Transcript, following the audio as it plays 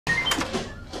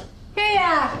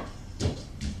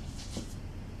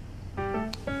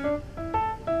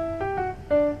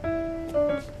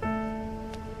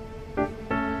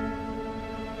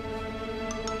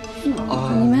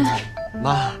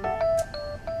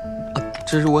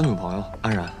这是我女朋友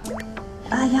安然。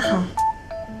阿姨好。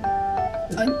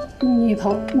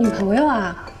女朋友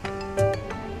啊？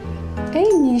哎，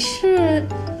你是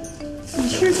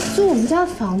租我们家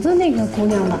房子那个姑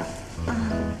娘吧？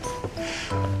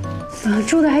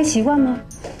住的还习惯吗？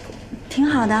挺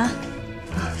好的。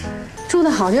住的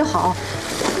好就好。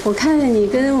我看你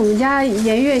跟我们家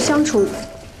颜月相处，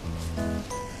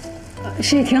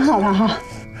是也挺好的哈。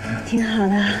挺好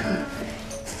的。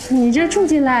你这住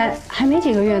进来还没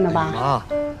几个月呢吧？妈，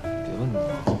别问妈。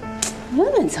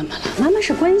问问怎么了？妈妈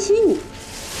是关心你。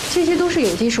这些都是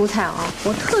有机蔬菜啊，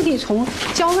我特地从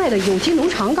郊外的有机农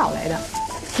场搞来的，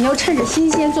你要趁着新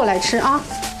鲜做来吃啊。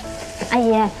阿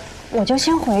姨，我就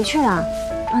先回去了，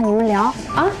你们聊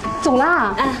啊。走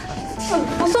啦？哎，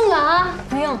不送了啊。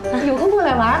不用，有空过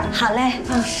来玩。好嘞。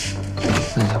那你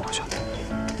先回去。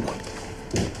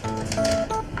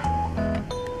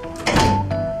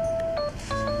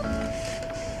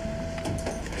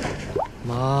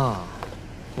妈，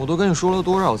我都跟你说了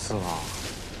多少次了，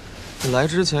你来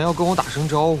之前要跟我打声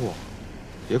招呼，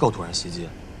别搞突然袭击。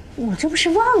我这不是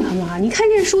忘了吗？你看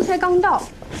这蔬菜刚到，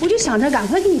我就想着赶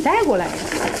快给你带过来呀。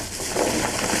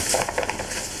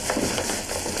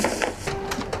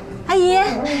阿姨，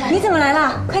你怎么来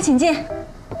了？快请进。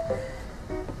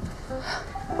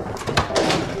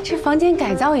这房间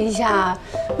改造一下，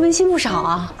温馨不少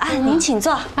啊。您请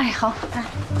坐。哎，好。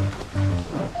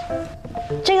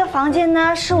这个房间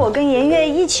呢，是我跟颜月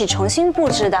一起重新布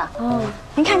置的。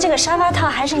您看这个沙发套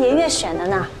还是颜月选的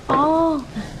呢。哦，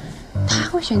她还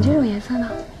会选这种颜色呢。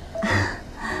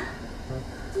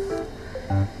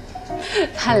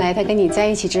看来她跟你在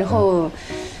一起之后，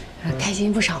开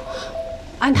心不少。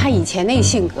按她以前那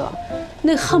性格，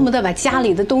那恨不得把家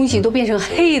里的东西都变成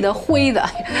黑的、灰的。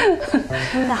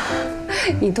真的。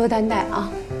你多担待啊。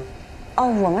哦，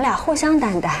我们俩互相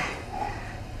担待。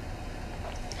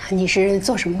你是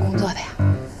做什么工作的呀？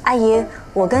阿姨，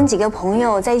我跟几个朋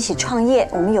友在一起创业，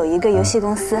我们有一个游戏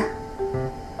公司。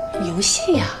游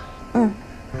戏呀？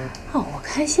我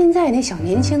看现在那小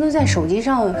年轻都在手机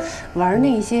上玩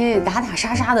那些打打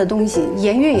杀杀的东西，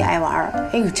颜月也爱玩。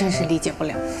哎呦，真是理解不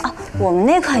了。我们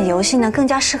那款游戏呢，更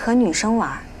加适合女生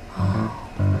玩。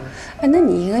那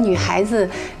你一个女孩子，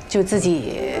就自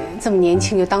己这么年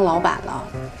轻就当老板了，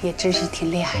也真是挺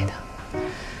厉害的。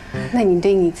那你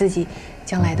对你自己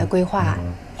将来的规划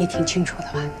也挺清楚的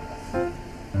吧？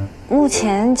目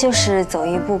前就是走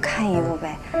一步看一步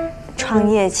呗。创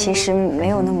业其实没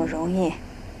有那么容易。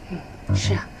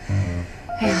是啊。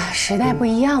哎呀，时代不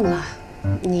一样了，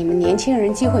你们年轻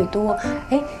人机会多。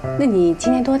哎，那你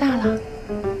今年多大了？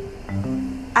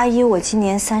阿姨，我今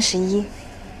年31。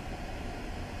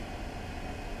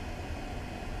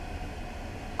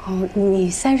哦，你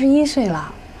31岁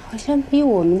了，好像比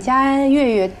我们家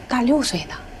月月大6岁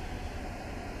呢。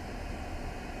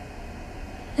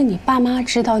那你爸妈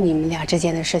知道你们俩之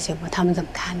间的事情吗？他们怎么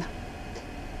看呢？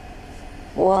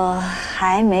我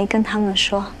还没跟他们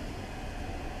说。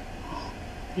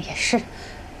也是，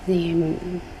你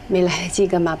没来得及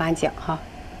跟妈妈讲哈。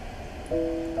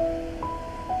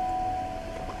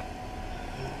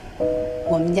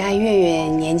我们家月月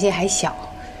年纪还小，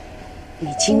你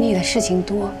经历的事情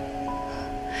多，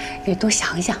得多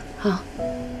想想啊。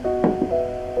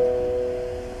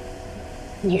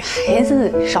女孩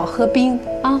子少喝冰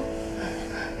啊。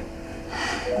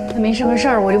那没什么事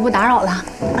儿，我就不打扰了，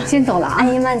先走了啊。阿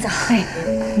姨慢走。哎。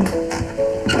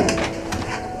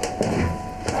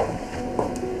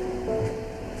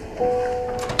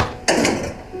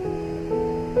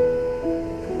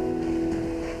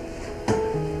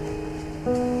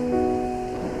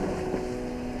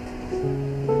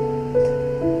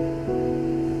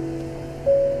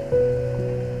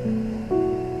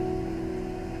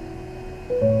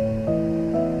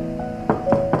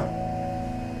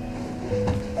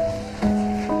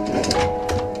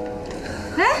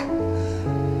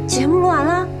节目录完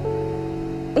了，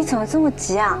你怎么这么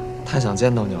急啊？太想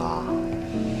见到你了。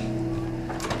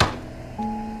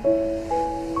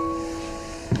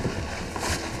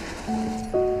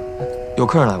有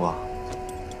客人来过。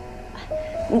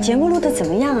你节目录的怎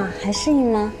么样啊？还适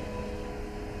应吗？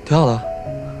挺好的。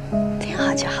挺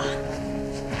好就好。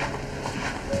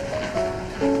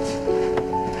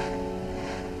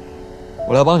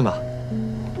我来帮你吧。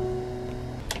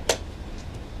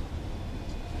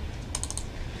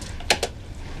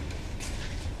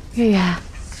月月，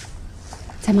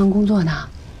在忙工作呢。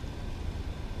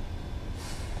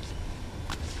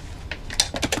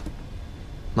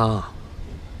妈，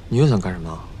你又想干什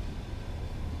么？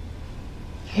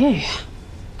月月，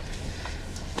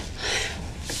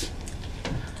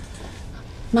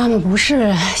妈妈不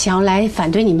是想要来反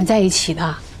对你们在一起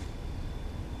的，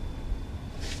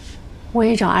我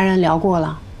也找安然聊过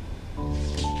了。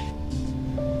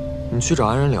你去找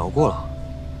安然聊过了？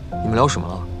你们聊什么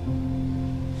了？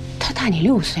他大你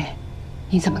6岁，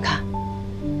你怎么看？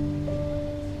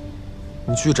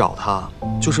你去找他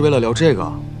就是为了聊这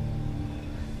个？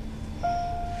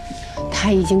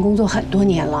他已经工作很多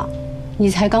年了，你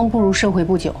才刚步入社会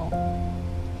不久，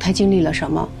他经历了什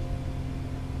么，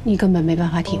你根本没办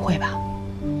法体会吧？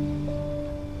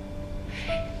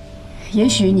也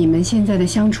许你们现在的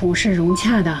相处是融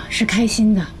洽的，是开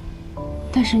心的，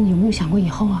但是你有没有想过以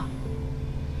后啊？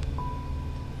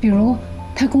比如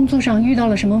他工作上遇到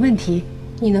了什么问题，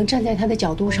你能站在他的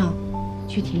角度上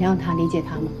去体谅他、理解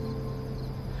他吗？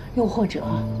又或者，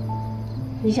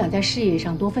你想在事业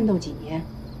上多奋斗几年，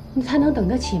他能等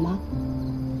得起吗？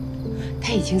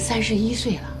他已经31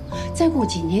岁了，再过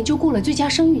几年就过了最佳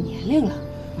生育年龄了。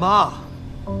妈，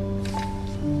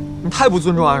你太不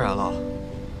尊重安然了。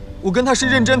我跟他是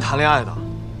认真谈恋爱的。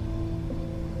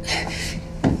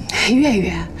月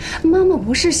月，妈妈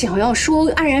不是想要说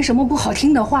安然什么不好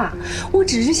听的话，我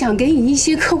只是想给你一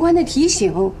些客观的提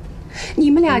醒。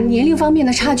你们俩年龄方面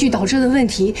的差距导致的问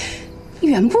题，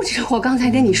远不止我刚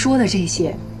才跟你说的这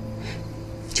些。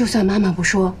就算妈妈不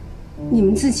说，你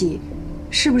们自己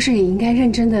是不是也应该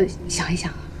认真的想一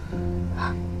想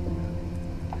啊？